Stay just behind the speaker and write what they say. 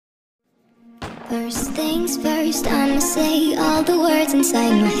First things first, I'ma say all the words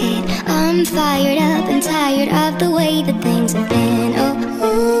inside my head. I'm fired up and tired of the way that things have been. Oh,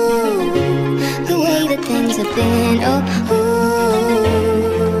 ooh, the way that things have been. Oh, ooh.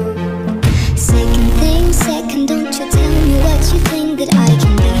 Second thing second, don't you tell me what you think that I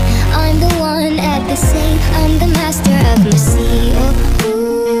can be. I'm the one at the same, I'm the master of my sea. Oh,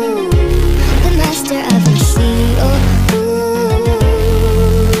 ooh, the master of my sea. Oh,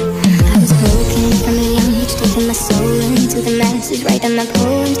 my soul into the masses, write on my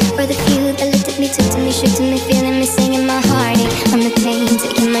poems for the few that looked at me, took to me, shook to me, feeling me, singing my heartache. From the pain,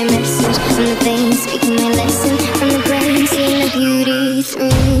 taking my message, from the veins, speaking my lesson, from the brain, seeing the beauty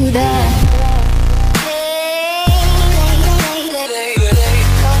through the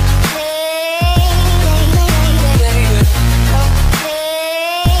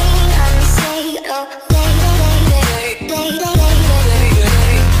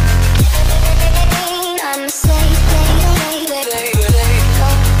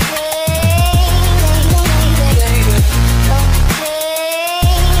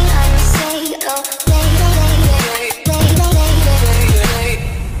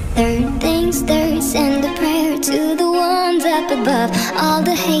above. All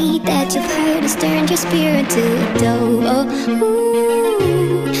the hate that you've heard has turned your spirit to a dove. Oh,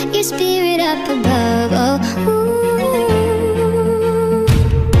 ooh, your spirit up above. Oh, ooh.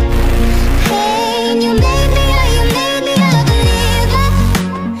 Hey, you made me a believer,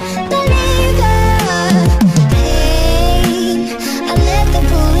 believer. Pain, I let the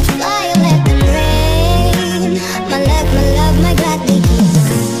bullets fly, I let them rain. My love, my gladly keep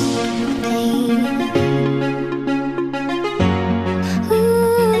pain.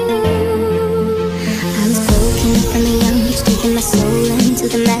 Taking my soul into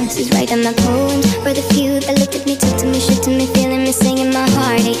the masses, writing my poems for the few that looked at me, took to me, shook to me, feeling me, singing my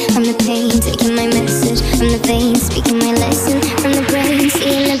heartache. From the pain, taking my message, from the veins, speaking my lesson, from the brain,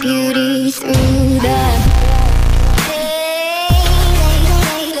 seeing the beauty through the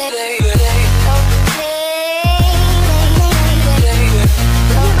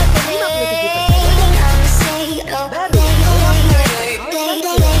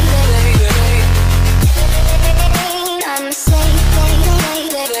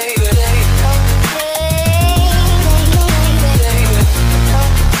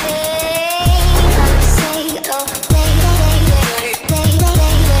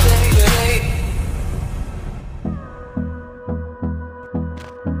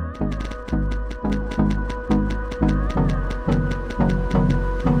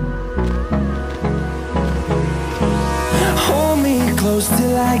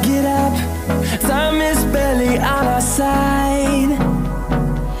till I get up. Time is barely on our side.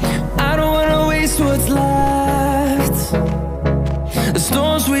 I don't wanna waste what's left. The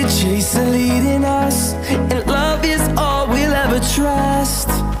storms we chase are leading us, and love is all we'll ever trust.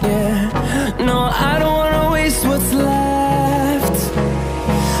 Yeah, no, I don't wanna waste what's left.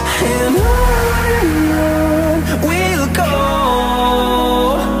 And on we'll go,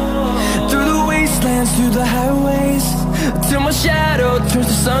 through the wastelands, through the highways, till my shadow turns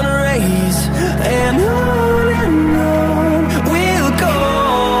to sun rays. And on we'll go,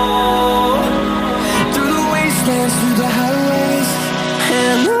 through the wastelands, through the highways.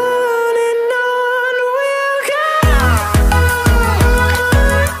 And on we'll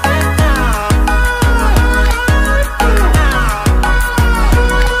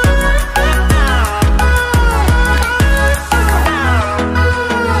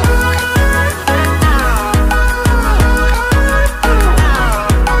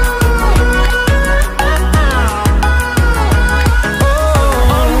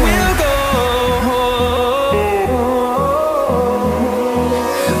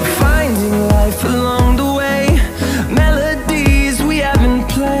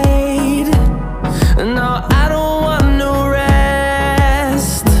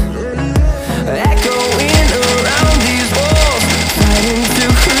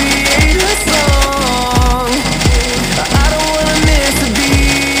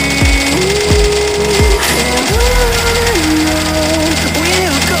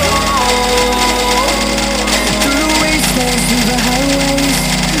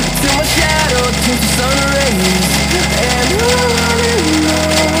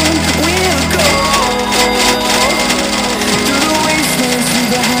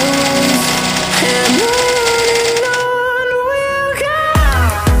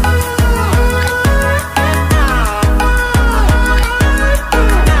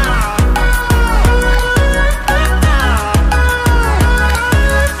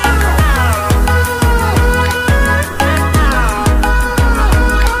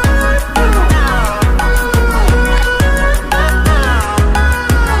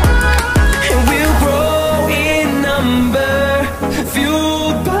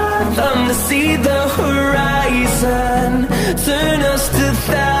come to see the horizon, turn us to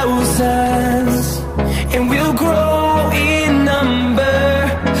thousands.